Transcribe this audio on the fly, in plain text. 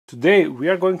Today we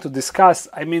are going to discuss,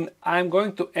 I'm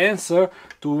going to answer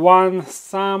to one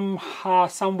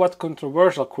somewhat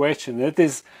controversial question. That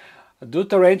is, do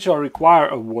tarantulas require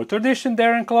a water dish in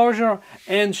their enclosure,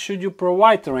 and should you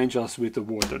provide tarantulas with a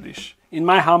water dish? In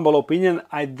my humble opinion,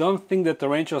 I don't think that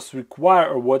tarantulas require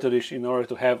a water dish in order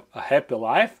to have a happy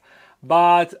life,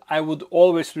 but I would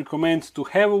always recommend to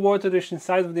have a water dish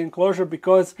inside of the enclosure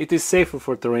because it is safer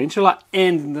for tarantula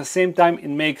and at the same time it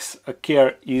makes a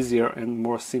care easier and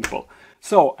more simple.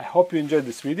 So I hope you enjoyed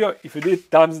this video. If you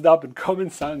did, thumbs it up and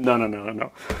comment some.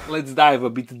 No. Let's dive a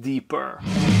bit deeper.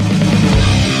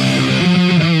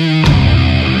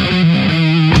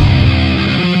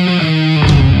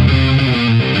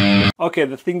 Okay,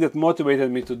 the thing that motivated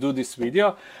me to do this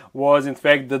video was in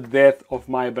fact the death of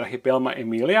my Brachypelma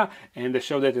emilia, and I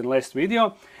showed that in last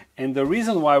video. And the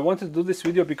reason why I wanted to do this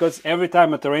video, because every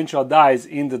time a tarantula dies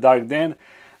in the dark den,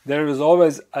 there is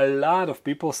always a lot of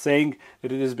people saying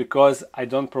that it is because I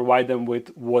don't provide them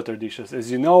with water dishes. As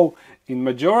you know, in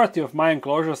majority of my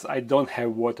enclosures I don't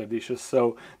have water dishes,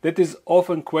 so that is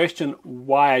often questioned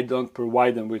why I don't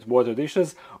provide them with water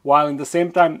dishes, while in the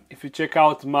same time, if you check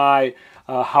out my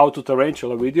how to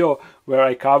tarantula video where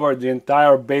I cover the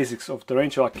entire basics of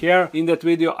tarantula care, in that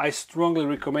video I strongly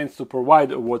recommend to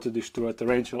provide a water dish to a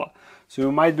tarantula. So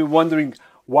you might be wondering,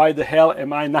 why the hell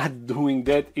am I not doing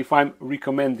that if I'm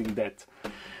recommending that?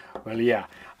 Well, yeah,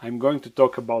 I'm going to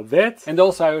talk about that, and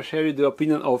also I will share you the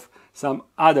opinion of some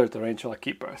other tarantula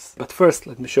keepers. But first,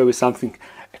 let me show you something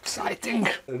exciting.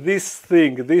 This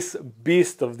thing, this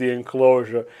beast of the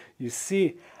enclosure, you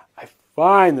see, I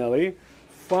finally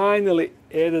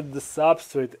added the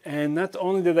substrate, and not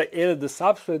only did I add the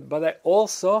substrate, but I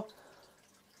also,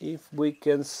 if we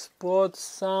can spot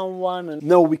someone,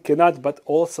 no we cannot, but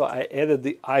also I added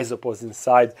the isopods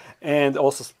inside and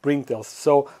also springtails.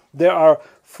 So there are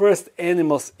first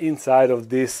animals inside of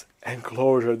this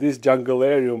enclosure, this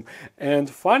jungularium. And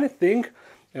funny thing,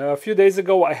 a few days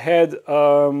ago I had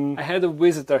a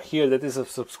visitor here that is a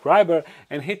subscriber,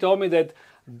 and he told me that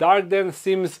dark den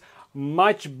seems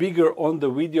much bigger on the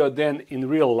video than in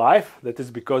real life. That is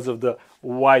because of the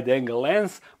wide angle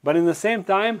lens, but in the same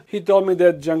time he told me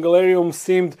that jungularium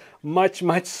seemed much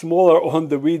smaller on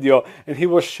the video, and he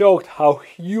was shocked how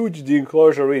huge the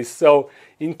enclosure is. So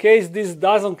in case this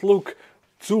doesn't look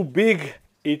too big,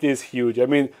 it is huge.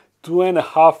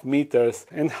 2.5 meters,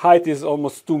 and height is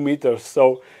almost 2 meters,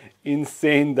 so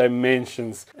insane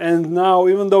dimensions. And now,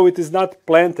 even though it is not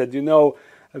planted, you know,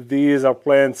 these are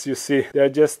plants, you see, they're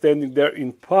just standing there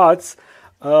in pots.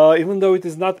 Even though it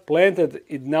is not planted,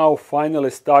 it now finally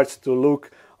starts to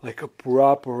look like a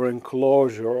proper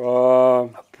enclosure, a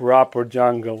proper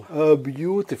jungle, a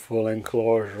beautiful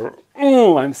enclosure.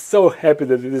 I'm so happy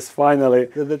that it is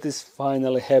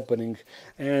finally happening.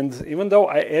 And even though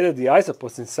I added the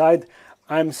isopods inside,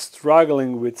 I'm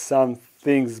struggling with some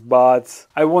things, but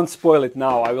I won't spoil it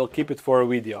now. I will keep it for a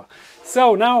video.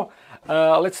 So now,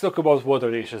 let's talk about water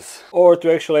dishes, or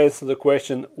to actually answer the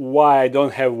question why I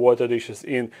don't have water dishes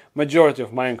in majority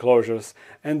of my enclosures.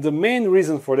 And the main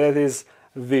reason for that is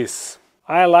this.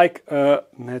 I like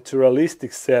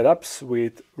naturalistic setups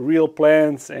with real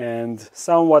plants and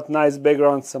somewhat nice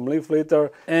background, some leaf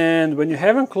litter. And when you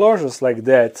have enclosures like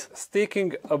that,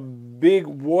 sticking a big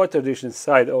water dish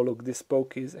inside, oh look, this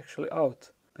pokey is actually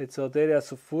out. It's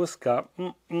Waterdish fusca,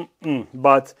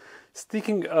 but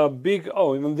sticking a big,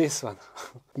 oh, even this one,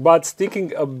 but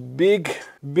sticking a big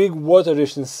water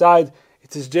dish inside,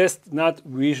 it is just not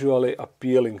visually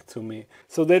appealing to me.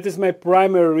 So that is my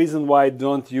primary reason why I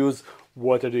don't use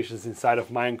water dishes inside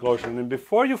of my enclosure. And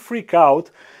before you freak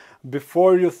out,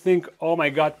 before you think, oh my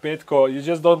god, Petko, you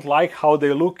just don't like how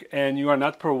they look and you are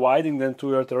not providing them to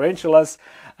your tarantulas,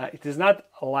 it is not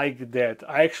like that.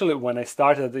 I actually, when I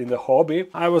started in the hobby,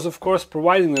 I was of course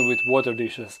providing them with water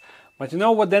dishes. But you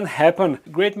know what then happened?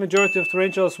 Great majority of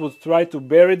tarantulas would try to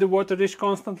bury the water dish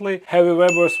constantly. Heavy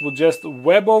webbers would just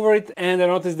web over it, and I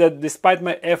noticed that despite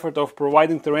my effort of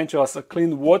providing tarantulas a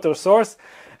clean water source,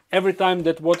 every time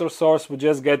that water source would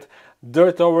just get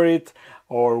dirt over it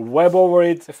or web over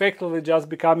it, effectively just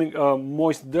becoming a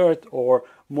moist dirt or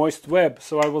moist web.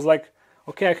 So I was like,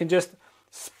 okay, I can just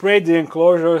spray the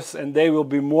enclosures and they will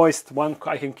be moist.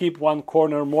 I can keep one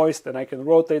corner moist and I can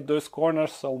rotate those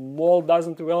corners so mold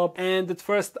doesn't develop. And at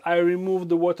first I removed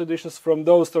the water dishes from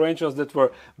those tarantulas that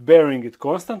were burying it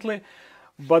constantly.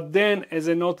 But then, as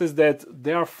I noticed that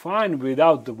they are fine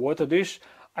without the water dish,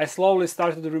 I slowly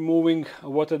started removing a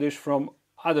water dish from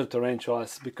other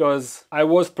tarantulas, because I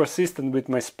was persistent with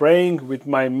my spraying, with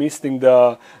my misting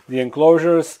the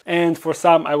enclosures, and for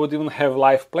some I would even have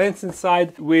live plants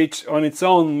inside, which on its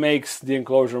own makes the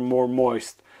enclosure more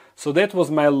moist. So that was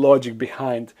my logic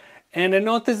behind. And I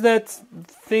noticed that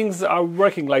things are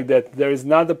working like that. There is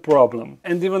not a problem.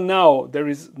 And even now, there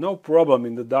is no problem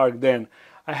in the dark den.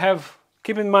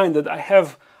 Keep in mind that I have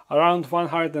around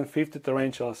 150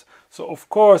 tarantulas. So of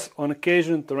course, on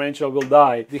occasion, tarantula will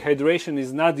die. Dehydration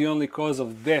is not the only cause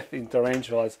of death in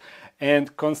tarantulas.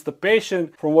 And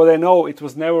constipation, from what I know, it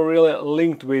was never really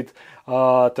linked with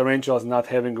tarantulas not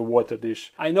having a water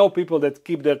dish. I know people that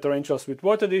keep their tarantulas with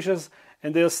water dishes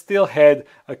and they still had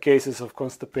cases of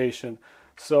constipation.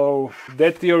 So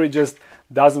that theory just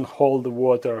doesn't hold the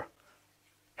water.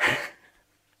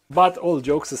 But all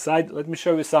jokes aside, let me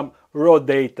show you some raw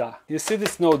data. You see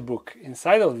this notebook.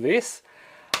 Inside of this,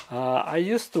 I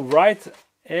used to write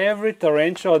every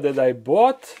tarantula that I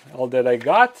bought or that I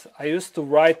got. I used to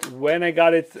write when I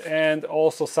got it and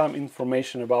also some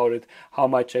information about it. How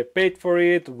much I paid for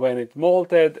it, when it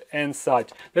molted and such.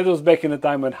 That was back in the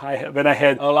time when I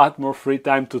had a lot more free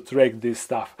time to track this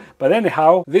stuff. But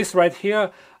anyhow, this right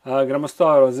here,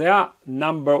 Grammostola rosea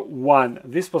number 1.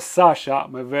 This was Sasha,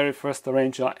 my very first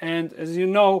tarantula, and as you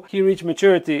know, he reached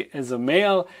maturity as a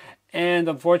male, and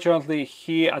unfortunately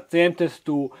he attempted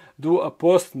to do a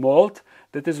post-molt.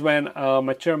 That is when a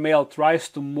mature male tries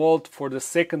to molt for the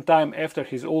second time after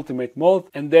his ultimate molt,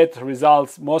 and that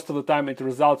results, most of the time it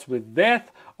results with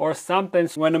death, or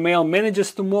sometimes when a male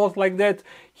manages to molt like that,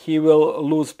 he will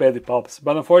lose pedipalps.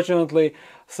 But unfortunately,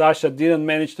 Sasha didn't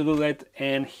manage to do that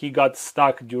and he got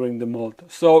stuck during the molt.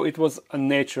 So it was a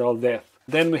natural death.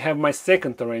 Then we have my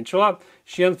second tarantula.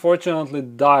 She unfortunately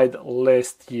died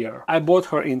last year. I bought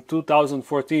her in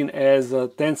 2014 as a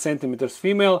 10 centimeters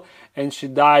female and she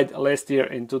died last year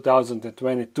in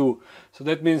 2022. So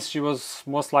that means she was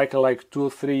most likely like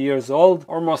 2-3 years old,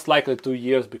 or most likely 2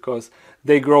 years because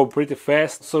they grow pretty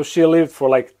fast. So she lived for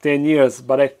like 10 years,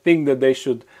 but I think that they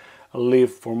should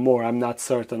live for more, I'm not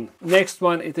certain. Next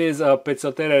one, it is a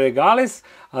Pezzothera regalis.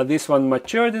 This one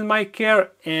matured in my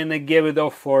care and I gave it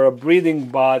off for a breeding,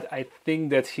 but I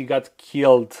think that he got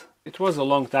killed. It was a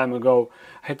long time ago.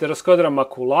 Heteroscodra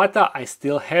maculata, I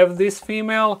still have this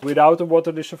female, without a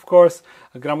water dish of course.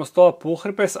 Grammostola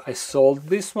pulchripes, I sold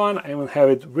this one. I even have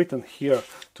it written here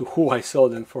to who I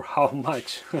sold and for how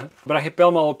much.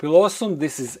 Brachypelma opilosum,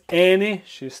 this is Annie,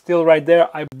 she's still right there.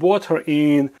 I bought her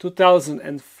in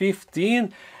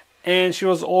 2015 and she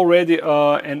was already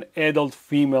an adult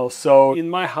female, so in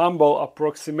my humble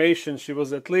approximation she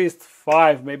was at least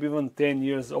 5, maybe even 10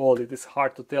 years old. It is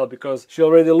hard to tell because she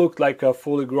already looked like a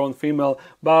fully grown female,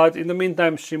 but in the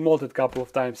meantime she molted a couple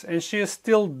of times and she is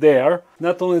still there.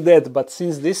 Not only that, but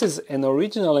since this is an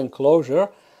original enclosure,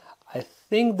 I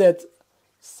think that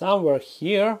somewhere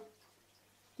here,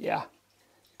 yeah,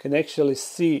 you can actually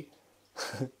see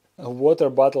a water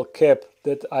bottle cap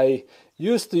that I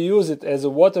used to use it as a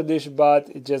water dish, but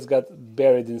it just got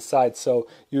buried inside, so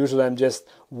usually I'm just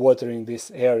watering this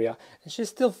area. And she's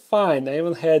still fine. I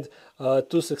even had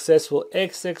 2 successful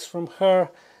eggs from her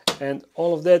and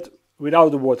all of that without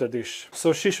the water dish.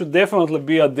 So she should definitely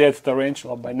be a dead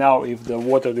tarantula by now if the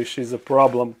water dish is a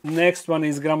problem. Next one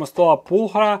is Grammostola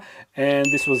pulchra, and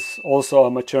this was also a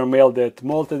mature male that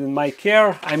molted in my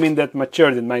care. I mean that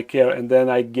matured in my care, and then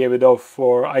I gave it off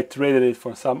I traded it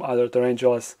for some other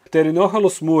tarantulas.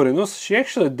 Pterinohelus murinus, she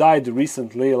actually died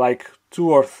recently, like 2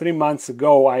 or 3 months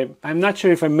ago. I'm not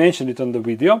sure if I mentioned it on the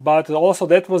video, but also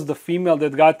that was the female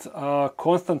that got a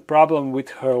constant problem with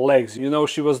her legs. You know,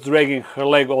 she was dragging her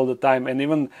leg all the time and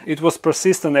even it was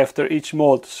persistent after each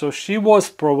molt. So she was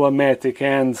problematic,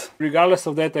 and regardless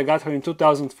of that, I got her in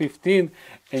 2015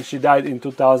 and she died in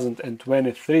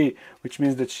 2023, which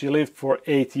means that she lived for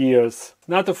 8 years.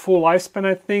 Not a full lifespan,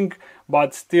 I think,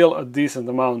 but still a decent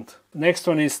amount. Next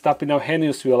one is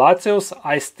Tapinauhenius violaceus.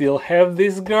 I still have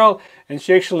this girl, and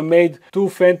she actually made 2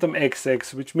 phantom egg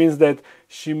sacs, which means that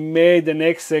she made an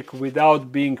egg sac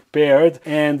without being paired,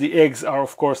 and the eggs are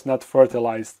of course not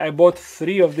fertilized. I bought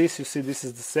 3 of these. You see, this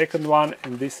is the second one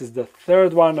and this is the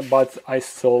third one, but I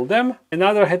sold them.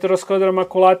 Another Heteroscodra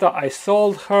maculata, I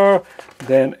sold her.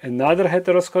 Then another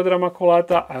Heteroscodra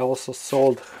maculata, I also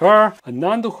sold her. A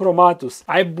Nanduchromatus,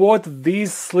 I bought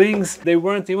these slings. They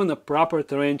weren't even a proper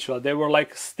tarantula. They were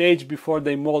like stage before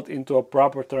they mold into a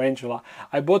proper tarantula.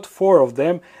 I bought 4 of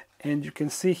them, and you can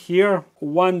see here,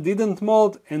 one didn't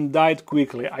mold and died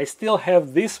quickly. I still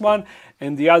have this one,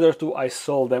 and the other 2 I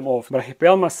sold them off.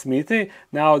 Brachypelma smithi,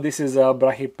 now this is a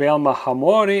Brachypelma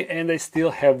hamori, and I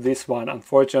still have this one.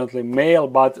 Unfortunately male,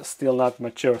 but still not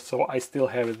mature, so I still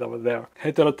have it over there.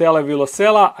 Heterotella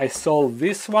vilocella, I sold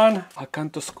this one.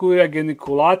 Acanthoscuria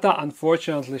geniculata,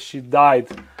 unfortunately she died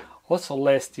also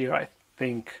last year, I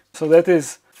think. So that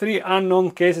is 3 unknown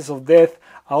cases of death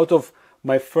out of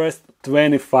my first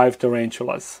 25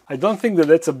 tarantulas. I don't think that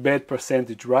that's a bad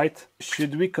percentage, right?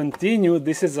 Should we continue?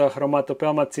 This is a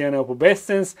Chromatopelma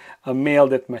cyanopubescens, a male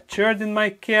that matured in my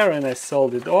care and I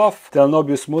sold it off.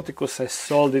 Telnobius muticus, I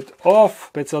sold it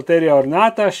off. Petzalteria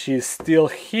ornata, she's still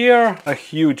here. A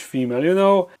huge female, you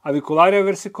know. Avicularia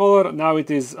versicolor, now it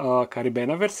is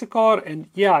Caribena versicolor. And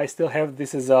yeah, I still have,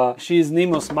 this is she is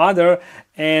Nemo's mother.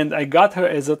 And I got her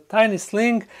as a tiny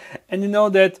sling. And you know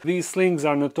that these slings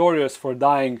are notorious for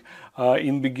dying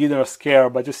in beginner's care,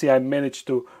 but you see I managed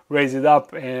to raise it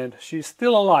up and she's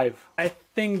still alive. I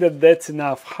think that that's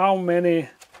enough. How many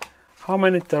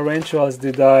tarantulas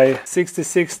did I?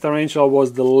 66 tarantula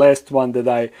was the last one that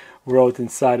I wrote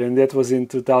inside, and that was in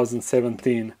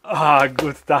 2017. Ah,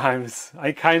 good times.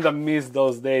 I kind of miss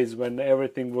those days when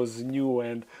everything was new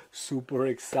and super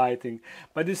exciting.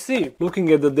 But you see, looking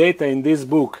at the data in this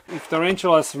book, if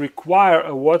tarantulas require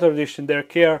a water dish in their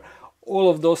care,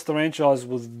 all of those tarantulas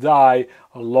would die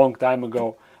a long time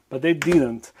ago, but they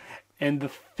didn't. And the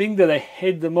thing that I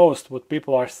hate the most, what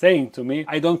people are saying to me,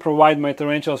 I don't provide my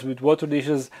tarantulas with water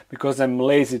dishes because I'm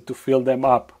lazy to fill them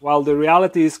up. While the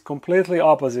reality is completely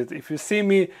opposite. If you see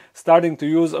me starting to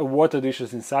use a water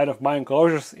dishes inside of my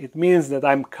enclosures, it means that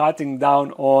I'm cutting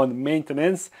down on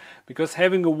maintenance, because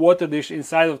having a water dish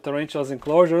inside of tarantulas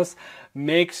enclosures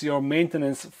makes your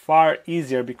maintenance far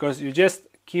easier, because you just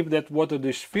keep that water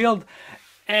dish filled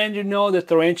and you know the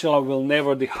tarantula will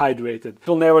never dehydrate. It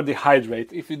will never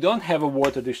dehydrate. If you don't have a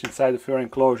water dish inside of your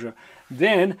enclosure,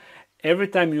 then every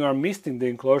time you are misting the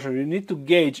enclosure, you need to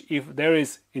gauge if there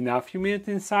is enough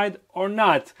humidity inside or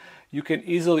not. You can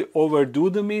easily overdo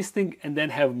the misting and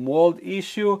then have mold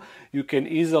issue. You can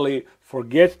easily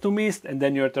forget to mist and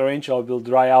then your tarantula will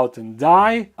dry out and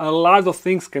die. A lot of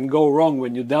things can go wrong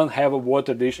when you don't have a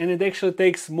water dish, and it actually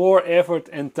takes more effort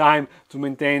and time to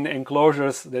maintain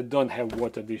enclosures that don't have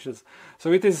water dishes.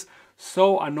 So it is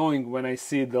so annoying when I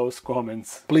see those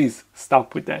comments. Please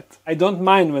stop with that. I don't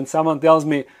mind when someone tells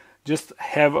me just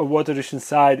have a water dish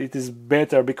inside, it is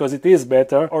better, because it is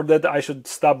better, or that I should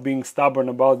stop being stubborn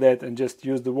about that and just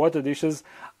use the water dishes.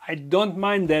 I don't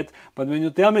mind that, but when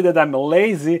you tell me that I'm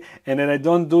lazy and that I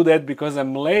don't do that because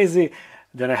I'm lazy,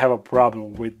 then I have a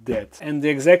problem with that. And the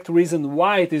exact reason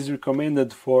why it is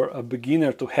recommended for a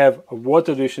beginner to have a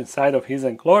water dish inside of his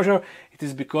enclosure, it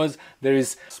is because there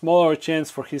is smaller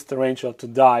chance for his tarantula to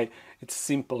die. It's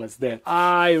simple as that.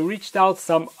 I reached out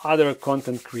some other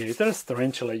content creators,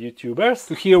 tarantula YouTubers,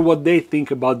 to hear what they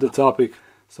think about the topic.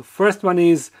 So first one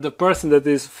is the person that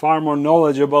is far more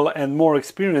knowledgeable and more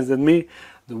experienced than me,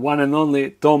 the one and only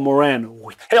Tom Moran.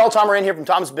 Hey all, Tom Moran here from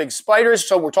Tom's Big Spiders.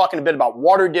 So we're talking a bit about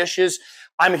water dishes.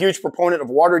 I'm a huge proponent of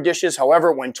water dishes.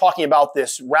 However, when talking about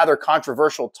this rather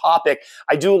controversial topic,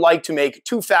 I do like to make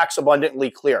two facts abundantly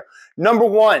clear. Number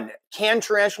one, can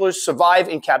tarantulas survive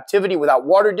in captivity without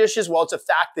water dishes? Well, it's a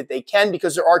fact that they can,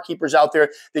 because there are keepers out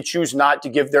there that choose not to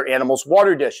give their animals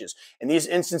water dishes. In these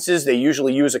instances, they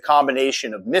usually use a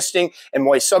combination of misting and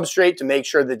moist substrate to make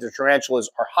sure that the tarantulas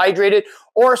are hydrated,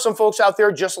 or some folks out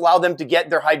there just allow them to get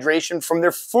their hydration from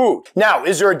their food. Now,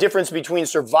 is there a difference between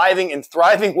surviving and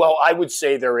thriving? Well, I would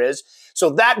say there is. So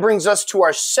that brings us to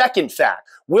our second fact.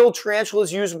 Will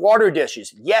tarantulas use water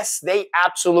dishes? Yes, they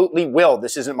absolutely will.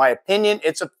 This isn't my opinion,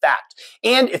 it's a fact.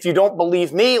 And if you don't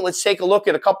believe me, let's take a look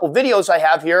at a couple videos I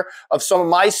have here of some of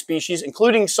my species,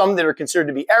 including some that are considered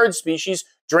to be arid species,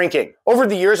 drinking. Over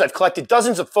the years, I've collected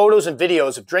dozens of photos and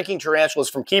videos of drinking tarantulas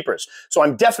from keepers, so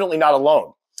I'm definitely not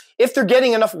alone. If they're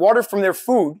getting enough water from their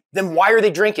food, then why are they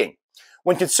drinking?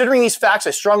 When considering these facts,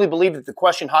 I strongly believe that the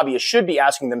question hobbyists should be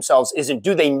asking themselves isn't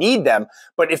do they need them,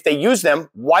 but if they use them,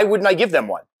 why wouldn't I give them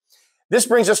one? This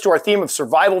brings us to our theme of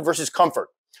survival versus comfort.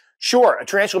 Sure, a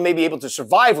tarantula may be able to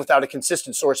survive without a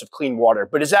consistent source of clean water,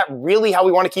 but is that really how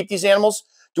we want to keep these animals?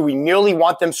 Do we merely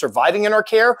want them surviving in our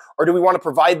care, or do we want to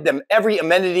provide them every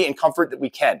amenity and comfort that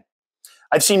we can?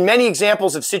 I've seen many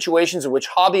examples of situations in which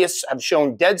hobbyists have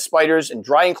shown dead spiders in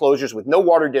dry enclosures with no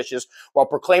water dishes while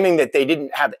proclaiming that they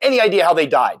didn't have any idea how they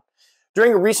died.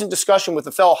 During a recent discussion with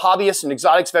a fellow hobbyist and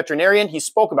exotics veterinarian, he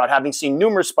spoke about having seen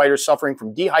numerous spiders suffering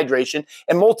from dehydration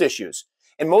and molt issues.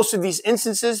 In most of these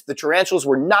instances, the tarantulas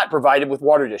were not provided with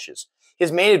water dishes.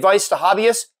 His main advice to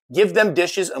hobbyists, give them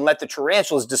dishes and let the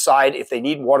tarantulas decide if they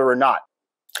need water or not.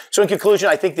 So in conclusion,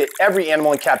 I think that every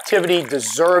animal in captivity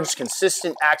deserves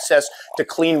consistent access to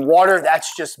clean water.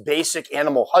 That's just basic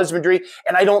animal husbandry,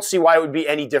 and I don't see why it would be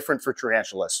any different for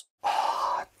tarantulas.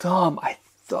 Tom, I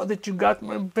thought that you got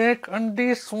my back on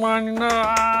this one.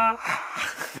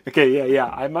 Okay, yeah,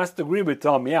 I must agree with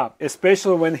Tom, yeah.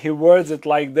 Especially when he words it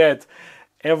like that.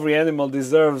 Every animal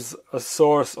deserves a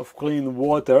source of clean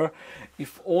water.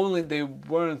 If only they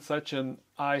weren't such an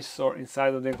eyesore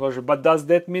inside of the enclosure. But does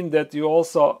that mean that you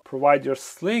also provide your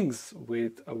slings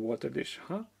with a water dish,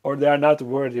 huh? Or they are not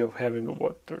worthy of having a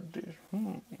water dish?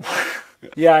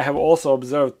 Yeah, I have also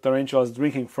observed tarantulas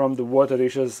drinking from the water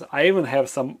dishes. I even have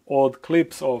some old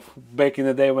clips of back in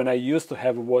the day when I used to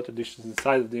have water dishes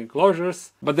inside of the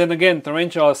enclosures. But then again,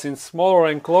 tarantulas in smaller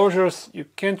enclosures, you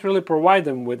can't really provide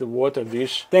them with a water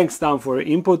dish. Thanks, Tom, for your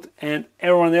input, and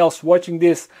everyone else watching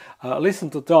this, listen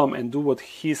to Tom and do what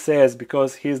he says,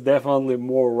 because he's definitely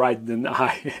more right than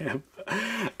I am.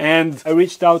 And I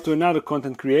reached out to another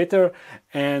content creator,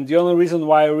 and the only reason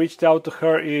why I reached out to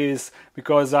her is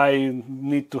because I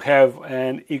need to have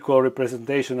an equal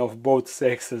representation of both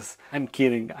sexes. I'm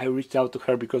kidding. I reached out to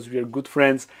her because we are good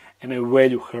friends and I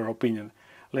value her opinion.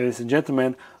 Ladies and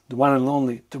gentlemen, the one and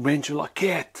only Tarantula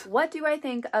Cat. What do I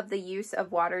think of the use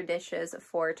of water dishes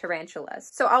for tarantulas?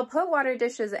 So I'll put water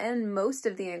dishes in most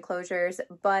of the enclosures,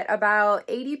 but about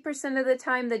 80% of the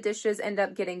time the dishes end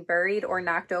up getting buried or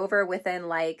knocked over within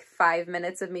like 5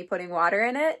 minutes of me putting water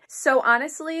in it. So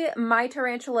honestly, my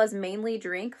tarantulas mainly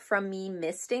drink from me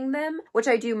misting them, which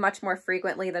I do much more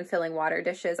frequently than filling water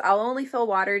dishes. I'll only fill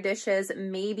water dishes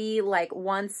maybe like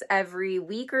once every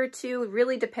week or two,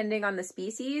 really depending on the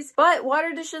species. But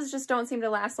water dishes just don't seem to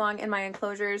last long in my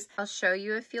enclosures. I'll show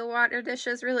you a few water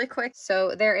dishes really quick.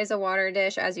 So there is a water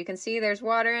dish. As you can see, there's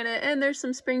water in it and there's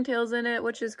some springtails in it,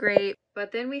 which is great.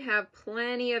 But then we have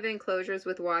plenty of enclosures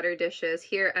with water dishes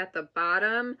here at the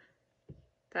bottom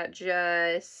that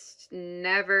just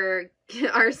never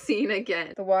are seen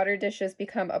again. The water dishes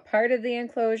become a part of the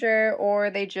enclosure, or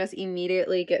they just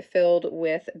immediately get filled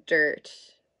with dirt.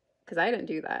 Because I didn't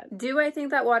do that. Do I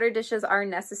think that water dishes are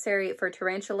necessary for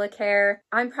tarantula care?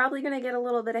 I'm probably going to get a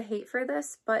little bit of hate for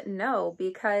this, but no,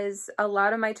 because a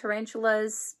lot of my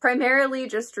tarantulas primarily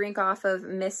just drink off of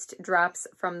mist drops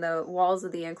from the walls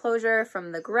of the enclosure,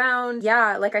 from the ground.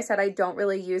 Yeah, like I said, I don't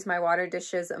really use my water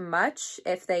dishes much,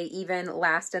 if they even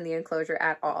last in the enclosure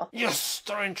at all. Yes,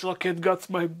 Tarantula Cat got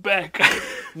my back.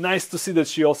 Nice to see that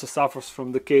she also suffers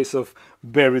from the case of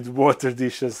buried water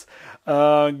dishes.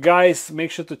 Guys,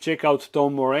 make sure to check out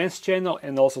Tom Moran's channel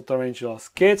and also Tarantula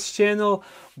Cat's channel.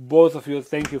 Both of you,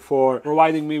 thank you for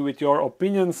providing me with your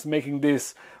opinions, making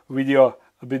this video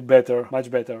a bit better,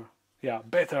 much better. Yeah,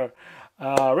 better.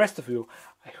 Rest of you,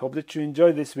 I hope that you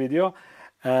enjoyed this video.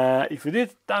 If you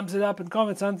did, thumbs it up and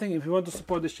comment something. If you want to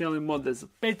support this channel more, there's a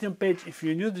Patreon page. If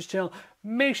you're new to this channel,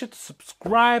 make sure to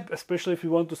subscribe, especially if you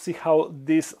want to see how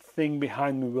this thing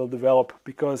behind me will develop,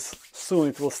 because soon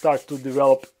it will start to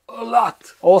develop a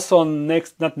lot. Also,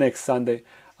 not next Sunday,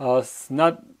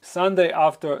 not Sunday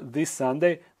after this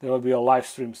Sunday, there will be a live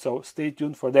stream, so stay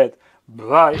tuned for that.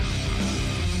 Bye.